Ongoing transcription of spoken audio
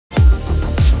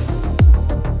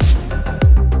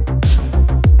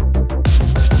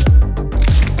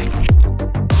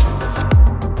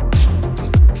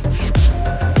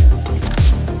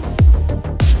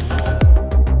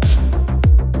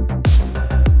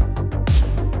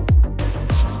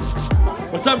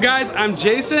What's up guys, I'm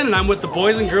Jason and I'm with the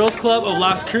Boys and Girls Club of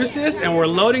Las Cruces and we're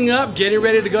loading up, getting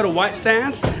ready to go to White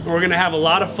Sands and we're gonna have a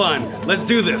lot of fun. Let's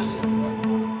do this.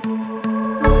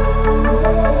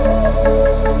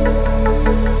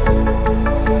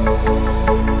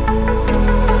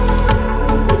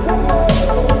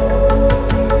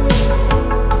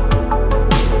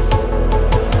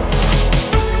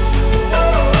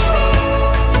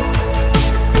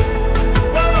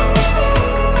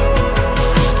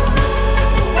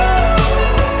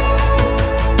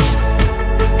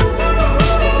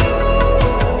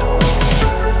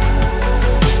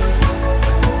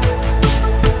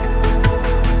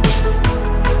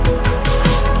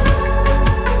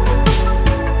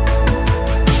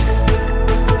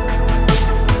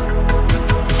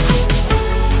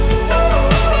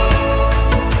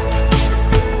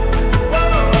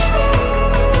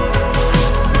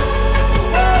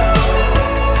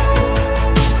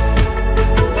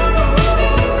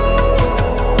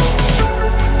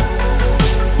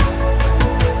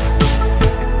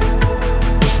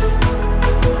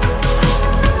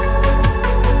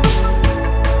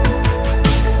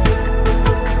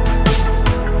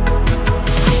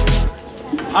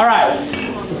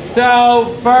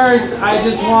 So first, I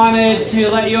just wanted to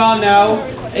let you all know,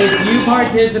 if you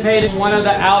participated in one of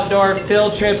the outdoor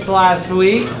field trips last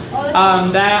week,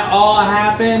 that all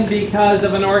happened because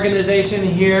of an organization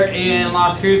here in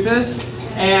Las Cruces.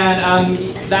 And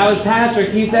that was Patrick.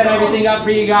 He set everything up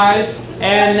for you guys.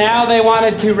 And now they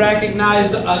wanted to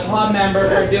recognize a club member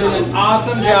for doing an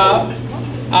awesome job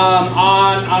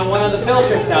on one of the field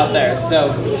trips out there.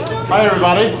 So, hi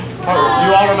everybody.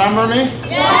 You all remember me?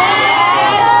 Yeah.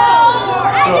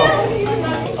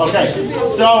 Okay,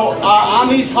 so on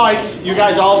these hikes, you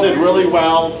guys all did really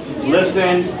well.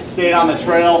 Listened, stayed on the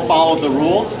trail, followed the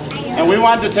rules. And we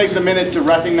wanted to take the minute to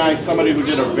recognize somebody who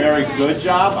did a very good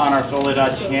job on our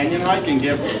Soledad Canyon hike and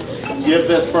give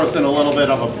this person a little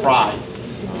bit of a prize.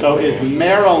 So is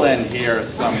Marilyn here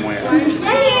somewhere? I'm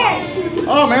here.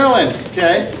 Oh, Marilyn.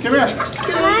 Okay, come here.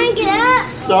 Come on, get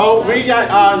up. So we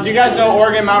got, do you guys know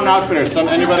Oregon Mountain Outfitters?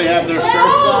 Anybody have their shirts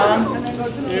on?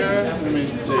 Here, let me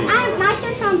see. My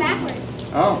shirt's on backwards.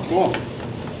 Oh, cool.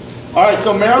 All right,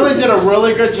 so Marilyn did a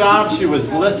really good job. She was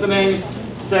listening,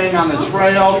 staying on the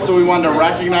trail, so we wanted to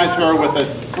recognize her with a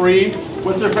free,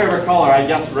 what's her favorite color? I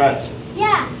guessed red.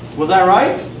 Yeah. Was that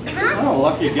right? Uh-huh. Oh,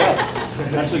 lucky guess.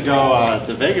 I should go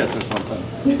to Vegas or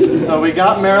something. So we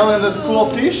got Marilyn this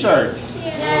cool t-shirt.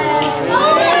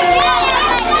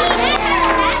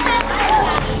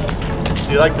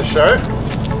 Do you like the shirt?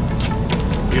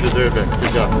 You deserve it.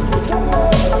 Good job.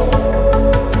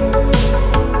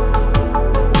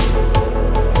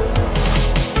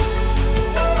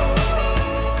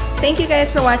 Thank you guys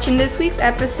for watching this week's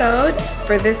episode.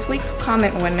 For this week's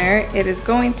comment winner, it is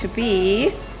going to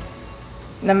be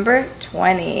number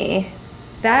 20.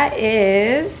 That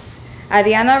is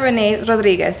Ariana Renee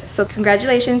Rodriguez. So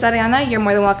congratulations, Ariana. You're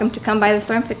more than welcome to come by the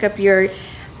store and pick up your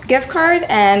gift card,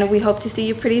 and we hope to see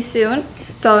you pretty soon.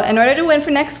 So in order to win for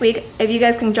next week, if you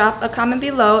guys can drop a comment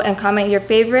below and comment your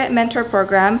favorite mentor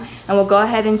program, and we'll go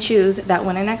ahead and choose that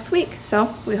winner next week.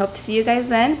 So we hope to see you guys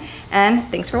then, and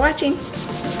thanks for watching.